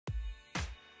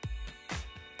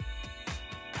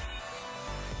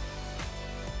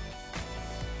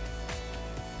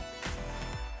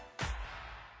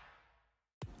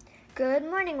Good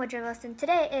morning, Woodrow Wilson.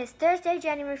 Today is Thursday,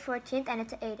 January 14th, and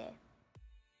it's A Day.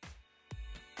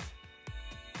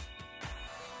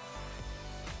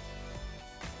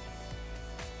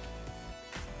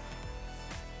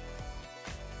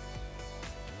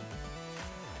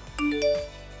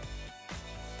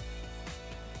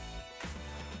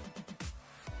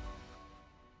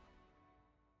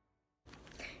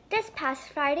 This past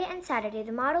Friday and Saturday,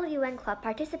 the Model UN Club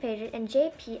participated in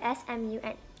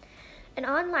JPSMUN, an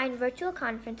online virtual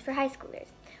conference for high schoolers,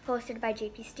 hosted by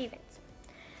JP Stevens.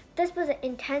 This was an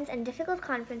intense and difficult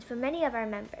conference for many of our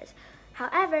members.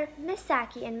 However, Ms.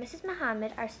 Saki and Mrs.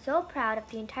 Muhammad are so proud of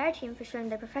the entire team for showing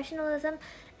their professionalism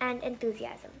and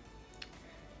enthusiasm.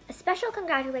 A special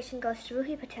congratulations goes to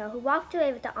Ruhi Patel, who walked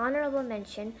away with the honorable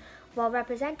mention while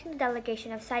representing the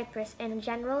delegation of Cyprus in a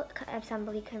General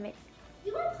Assembly Committee.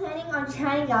 You are planning on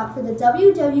trying out for the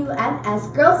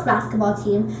WWMS girls basketball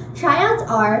team. Tryouts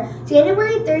are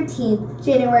January 13th,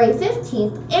 January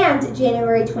 15th, and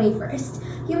January 21st.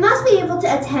 You must be able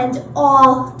to attend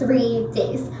all 3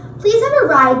 days. Please have a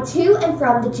ride to and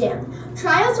from the gym.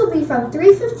 Tryouts will be from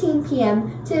 3:15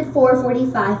 p.m. to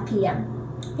 4:45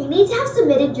 p.m. You need to have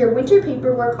submitted your winter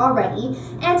paperwork already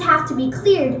and have to be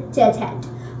cleared to attend.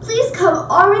 Please come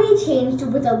already changed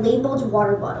with a labeled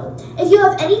water bottle. If you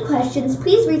have any questions,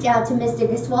 please reach out to Mr.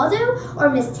 Giswaldo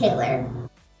or Ms. Taylor.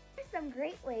 Here are some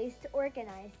great ways to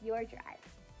organize your drive.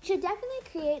 You should definitely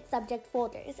create subject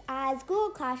folders, as Google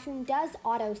Classroom does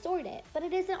auto-sort it, but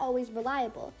it isn't always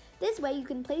reliable. This way you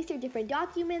can place your different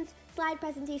documents, slide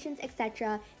presentations,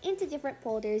 etc. into different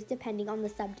folders depending on the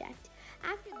subject.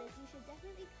 After this, you should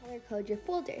definitely color code your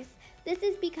folders. This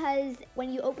is because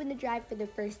when you open the drive for the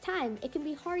first time, it can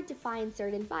be hard to find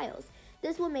certain files.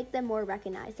 This will make them more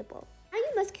recognizable. Now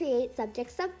you must create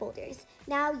subject subfolders.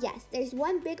 Now yes, there's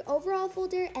one big overall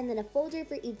folder and then a folder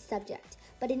for each subject.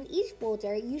 But in each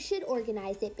folder, you should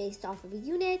organize it based off of a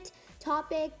unit,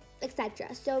 topic,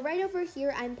 etc. So right over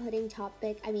here, I'm putting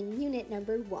unit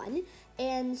number 1.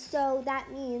 And so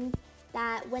that means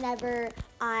that whenever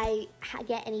I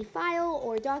get any file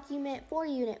or document for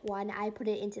Unit 1, I put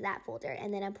it into that folder,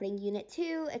 and then I'm putting Unit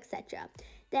 2, etc.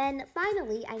 Then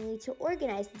finally, I need to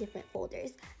organize the different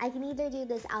folders. I can either do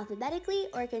this alphabetically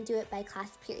or I can do it by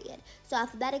class period. So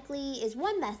alphabetically is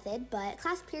one method, but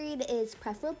class period is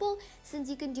preferable since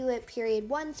you can do it period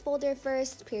 1's folder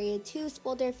first, period 2's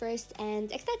folder first,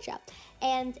 and etc.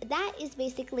 And that is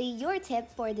basically your tip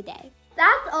for the day.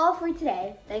 That's all for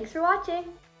today. Thanks for watching.